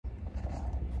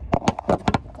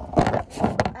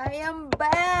I am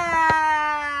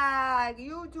back!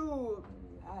 YouTube!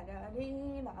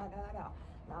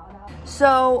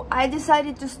 So, I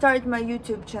decided to start my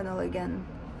YouTube channel again.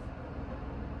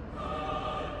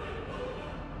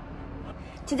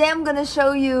 Today I'm gonna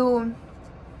show you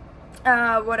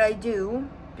what I do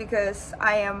because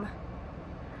I am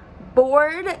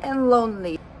bored and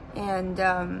lonely, and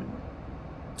I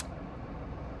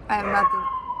am nothing.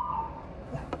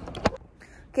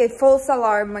 Okay, false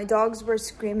alarm. My dogs were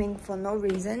screaming for no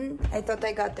reason. I thought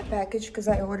I got the package because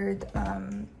I ordered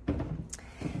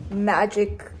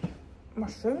magic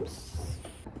mushrooms.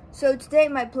 So today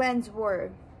my plans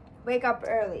were wake up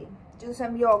early, do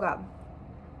some yoga,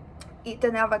 eat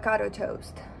an avocado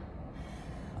toast,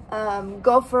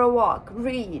 go for a walk,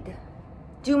 read,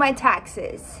 do my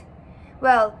taxes.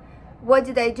 Well, what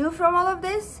did I do from all of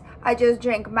this? I just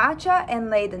drank matcha and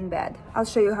laid in bed. I'll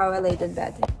show you how I laid in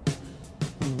bed.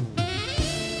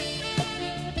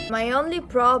 My only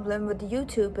problem with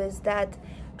YouTube is that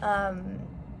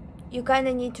you kind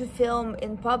of need to film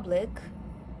in public,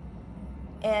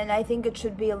 and I think it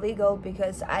should be illegal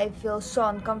because I feel so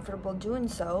uncomfortable doing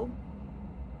so.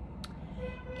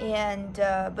 And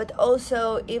but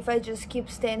also, if I just keep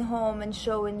staying home and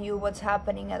showing you what's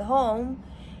happening at home,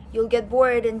 you'll get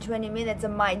bored in 20 minutes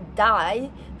and might die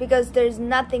because there's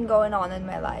nothing going on in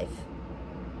my life.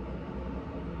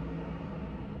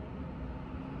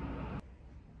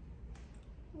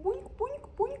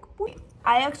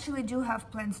 I actually do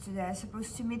have plans today. I'm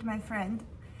supposed to meet my friend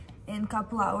in a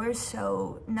couple hours,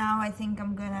 so now I think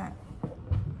I'm gonna...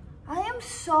 I am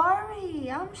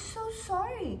sorry. I'm so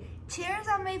sorry. Chairs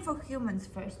are made for humans,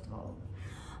 first of all.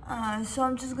 So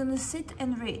I'm just gonna sit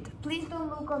and read. Please don't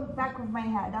look on the back of my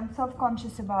head. I'm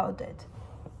self-conscious about it.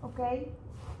 Okay?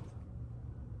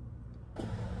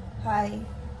 Hi.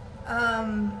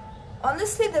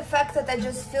 Honestly, the fact that I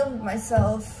just filmed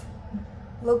myself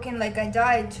looking like I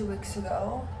died 2 weeks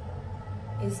ago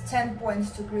is 10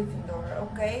 points to Gryffindor,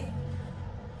 okay?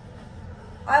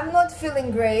 I'm not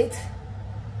feeling great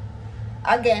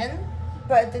again,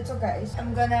 but it's okay.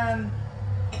 I'm gonna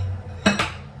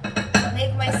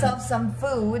make myself some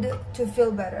food to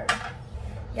feel better.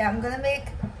 Yeah, I'm gonna make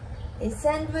a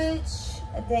sandwich,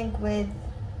 I think with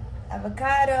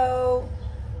avocado,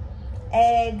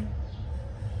 egg,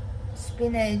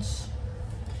 spinach,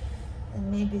 and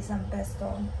maybe some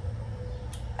pesto.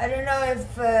 I don't know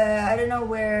if, I don't know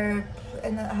where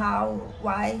and how,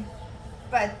 why,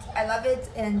 but I love it,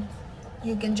 and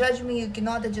you can judge me, you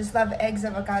cannot. I just love eggs,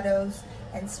 avocados,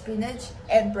 and spinach,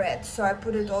 and bread. So I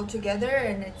put it all together,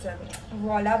 and it's a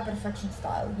voila, perfection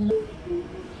style.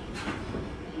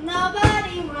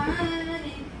 Nobody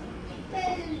running.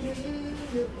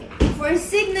 For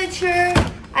signature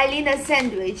Alina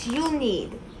sandwich, you'll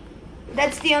need...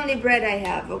 That's the only bread I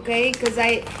have, okay? Because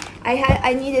I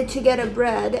needed to get a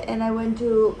bread, and I went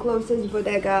to closest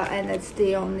bodega, and that's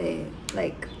the only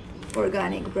like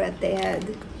organic bread they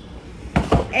had.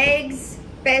 Eggs,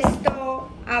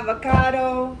 pesto,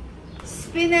 avocado,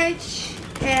 spinach,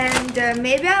 and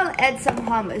maybe I'll add some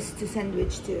hummus to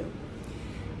sandwich too,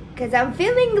 because I'm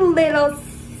feeling a little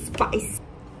spicy.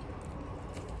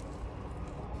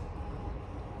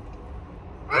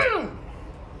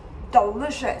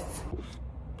 Delicious.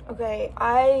 Okay,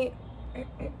 I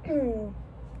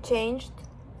changed,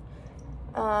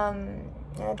 and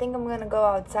I think I'm gonna go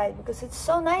outside because it's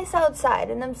so nice outside,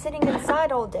 and I'm sitting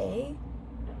inside all day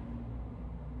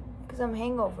because I'm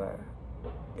hangover.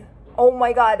 Oh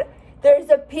my god, there's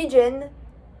a pigeon.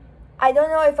 I don't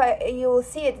know if you will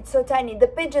see it, it's so tiny. The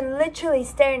pigeon literally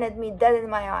staring at me dead in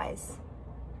my eyes.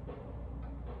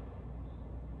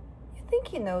 You think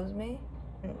he knows me?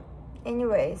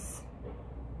 Anyways,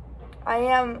 I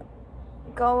am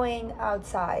going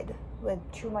outside with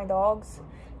two of my dogs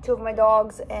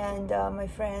and my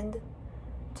friend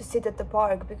to sit at the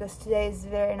park because today is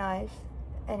very nice,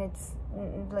 and it's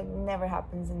like never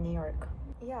happens in New York.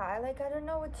 Yeah, I don't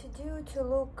know what to do to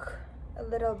look a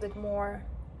little bit more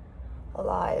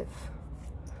alive.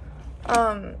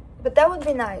 But that would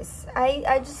be nice.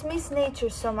 I just miss nature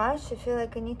so much. I feel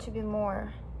like I need to be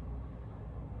more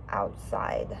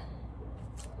outside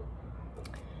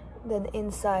than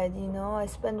inside, you know. I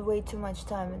spend way too much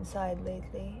time inside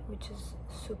lately, which is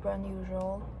super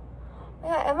unusual.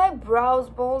 Yeah, am my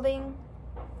brows balding?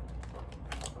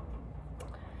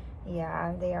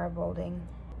 Yeah, they are balding.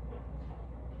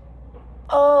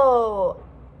 Oh,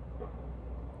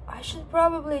 I should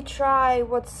probably try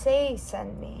what Say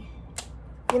sent me.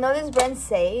 You know this brand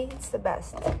Say? It's the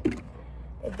best.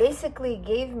 It basically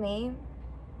gave me...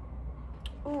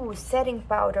 Ooh, setting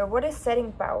powder. What is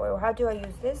setting powder? How do I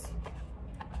use this?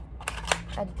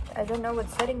 I don't know what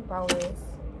setting powder is.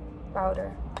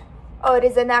 Powder. Oh, it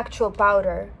is an actual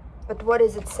powder. But what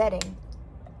is it setting?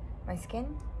 My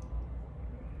skin?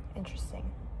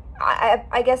 Interesting.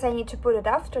 I guess I need to put it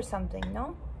after something,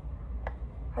 no?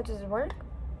 How does it work?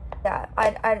 Yeah,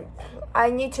 I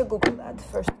need to Google that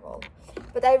first of all.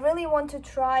 But I really want to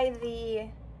try the...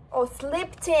 Oh,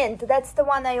 Slip Tint. That's the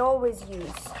one I always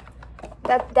use.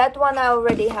 That one I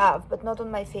already have, but not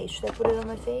on my face. Should I put it on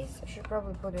my face? I should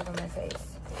probably put it on my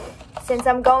face. Since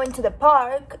I'm going to the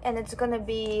park and it's gonna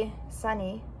be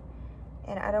sunny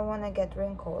and I don't want to get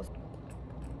wrinkles.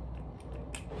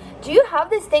 Do you have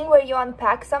this thing where you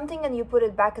unpack something and you put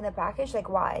it back in the package? Like,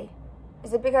 why?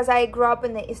 Is it because I grew up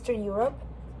in the Eastern Europe?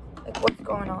 Like, what's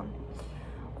going on?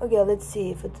 Okay, let's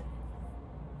see if it...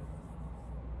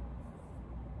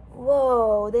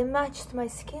 Whoa, they matched my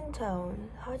skin tone.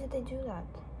 How did they do that?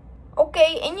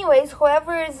 Okay, anyways,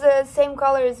 whoever is the same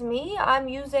color as me, I'm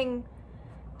using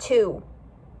 2.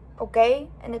 Okay?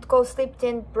 And it calls Slip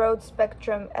Tint Broad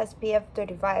Spectrum SPF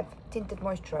 35 Tinted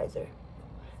Moisturizer.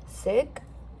 Sick.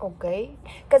 Okay.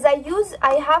 Because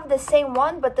I have the same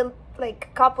one, but the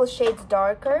like couple shades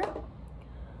darker.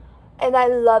 And I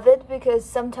love it because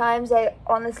sometimes I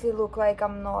honestly look like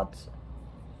I'm not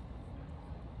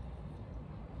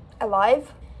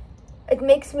alive. It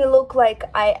makes me look like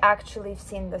I actually have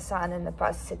seen the sun in the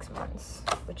past 6 months,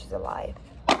 which is a lie.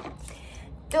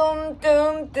 Dum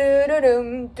dum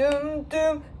dum dum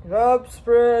dum, drop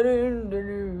spreading the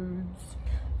news.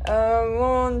 I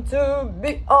want to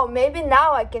be... Oh, maybe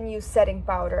now I can use setting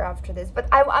powder after this. But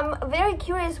I'm very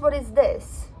curious, what is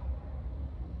this?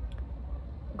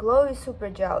 Glowy Super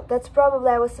Gel. That's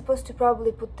probably... I was supposed to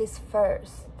probably put this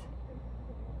first.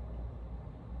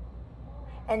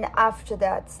 And after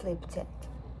that, Slip Tint.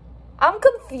 I'm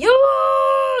confused!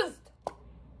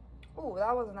 Ooh,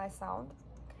 that was a nice sound.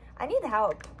 I need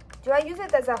help. Do I use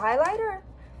it as a highlighter?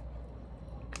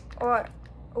 Or...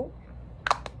 Oh.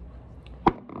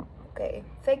 Okay.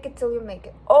 Fake it till you make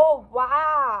it. Oh,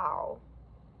 wow!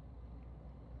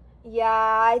 Yeah,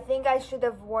 I think I should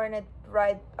have worn it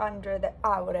right under the...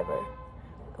 Ah, whatever.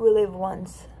 We live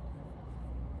once.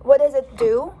 What does it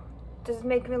do? Does it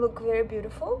make me look very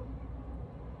beautiful?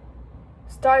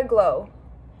 Star Glow.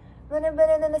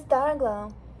 Better than a star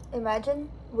glow. Imagine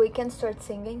we can start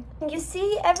singing. You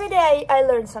see, every day I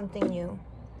learn something new.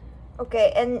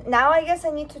 Okay, and now I guess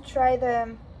I need to try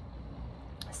the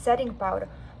setting powder.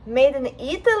 Made in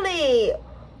Italy.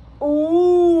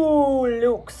 Ooh,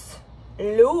 looks.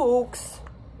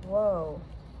 Whoa.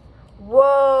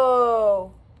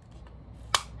 Whoa.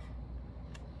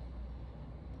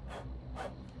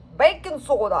 Baking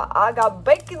soda. I got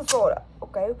baking soda.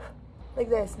 Okay, like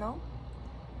this, no?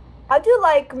 How do you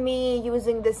like me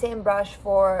using the same brush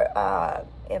for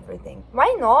everything?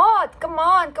 Why not? Come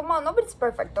on. Nobody's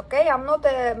perfect, okay? I'm not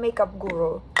a makeup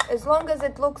guru. As long as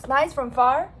it looks nice from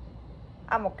far,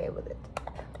 I'm okay with it.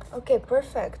 Okay,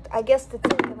 perfect. I guess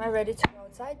that's it. Am I ready to go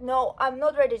outside? No, I'm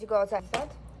not ready to go outside. Is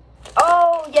that?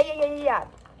 Oh, yeah.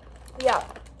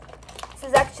 This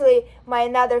is actually my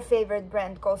another favorite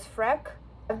brand called Freck.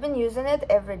 I've been using it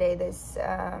every day. This,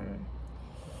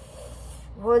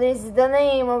 what is the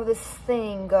name of this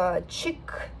thing? Cheek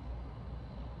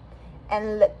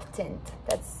and lip tint.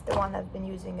 That's the one I've been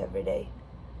using every day.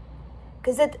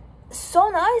 Because it's so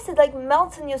nice. It like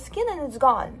melts in your skin and it's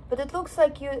gone. But it looks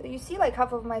like you see like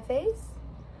half of my face.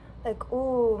 Like,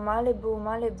 ooh,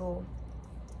 Malibu.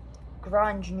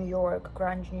 Grunge, New York.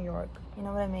 You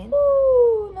know what I mean?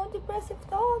 Ooh, no depressive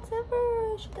thoughts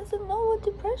ever. She doesn't know what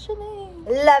depression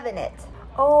is. Loving it.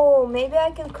 Oh, maybe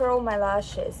I can curl my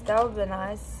lashes. That would be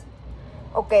nice.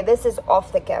 Okay, this is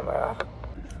off the camera.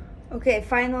 Okay,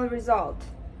 final result.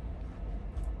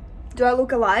 Do I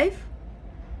look alive?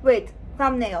 Wait,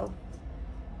 thumbnail.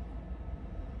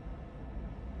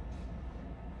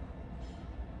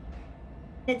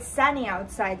 It's sunny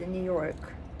outside in New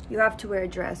York. You have to wear a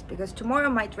dress because tomorrow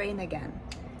might rain again.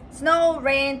 Snow,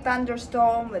 rain,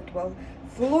 thunderstorm, it will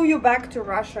flew you back to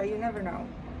Russia. You never know.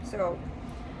 So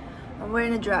I'm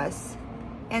wearing a dress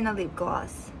and a lip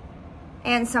gloss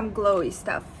and some glowy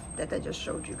stuff that I just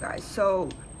showed you guys. So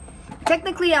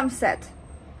technically I'm set.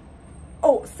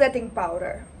 Oh, setting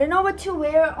powder. I don't know what to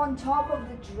wear on top of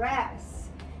the dress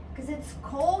because it's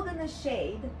cold in the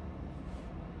shade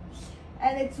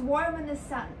and it's warm in the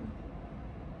sun.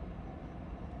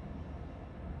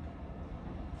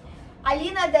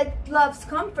 Alina, that loves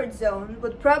comfort zone,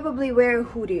 would probably wear a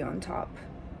hoodie on top.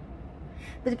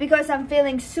 But because I'm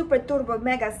feeling super turbo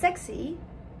mega sexy,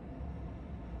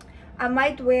 I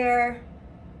might wear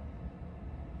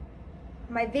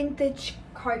my vintage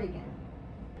cardigan.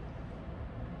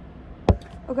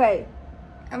 Okay,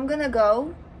 I'm gonna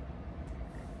go.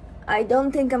 I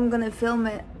don't think I'm gonna film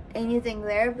anything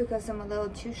there because I'm a little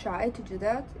too shy to do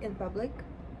that in public.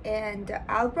 And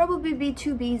I'll probably be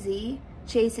too busy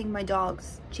chasing my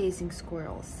dogs, chasing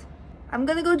squirrels. I'm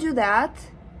gonna go do that.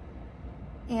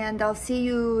 And I'll see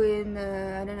you in,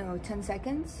 I don't know, 10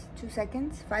 seconds, 2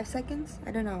 seconds, 5 seconds,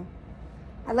 I don't know.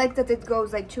 I like that it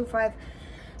goes like 2, 5.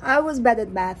 I was bad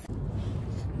at math.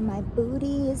 My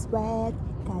booty is wet,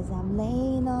 cause I'm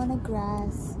laying on the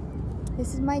grass.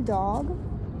 This is my dog.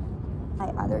 My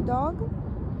other dog.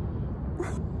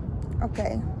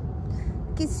 Okay.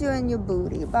 Kiss you in your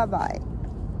booty. Bye-bye.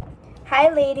 Hi,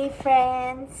 lady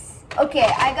friends. Okay,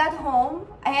 I got home.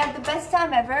 I had the best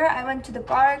time ever. I went to the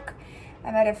park. I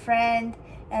met a friend.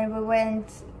 And we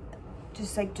went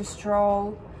just like to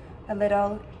stroll a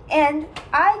little. And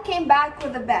I came back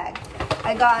with a bag.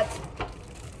 I got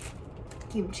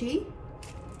kimchi,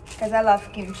 because I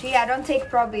love kimchi. I don't take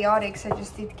probiotics, I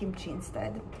just eat kimchi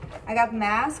instead. I got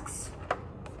masks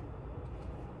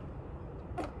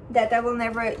that I will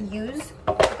never use,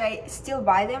 but I still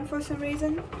buy them for some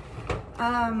reason.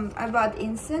 I bought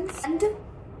incense. And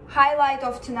highlight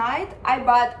of tonight, I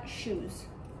bought shoes.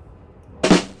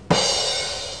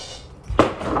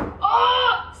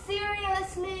 Oh,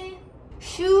 seriously?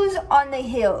 Shoes on the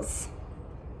heels.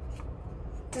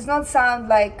 Does not sound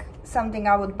like something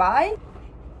I would buy.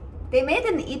 They made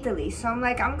in Italy, so I'm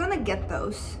like, I'm gonna get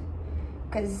those.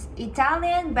 Because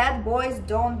Italian bad boys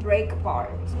don't break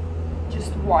apart.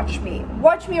 Just watch me.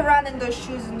 Watch me run in those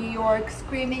shoes in New York,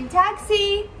 screaming,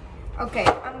 taxi! Okay,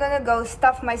 I'm gonna go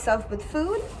stuff myself with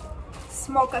food,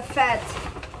 smoke a fat.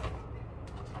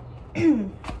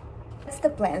 That's the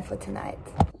plan for tonight.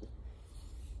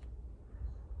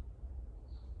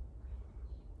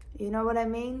 You know what I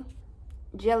mean?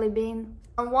 Jelly bean.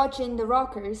 I'm watching The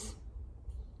Rockers.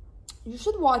 You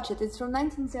should watch it. It's from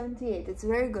 1978. It's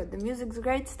very good. The music's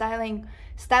great. Styling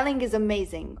is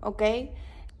amazing. Okay.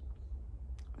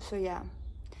 So yeah.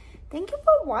 Thank you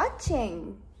for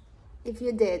watching. If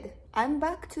you did, I'm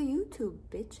back to YouTube,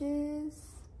 bitches.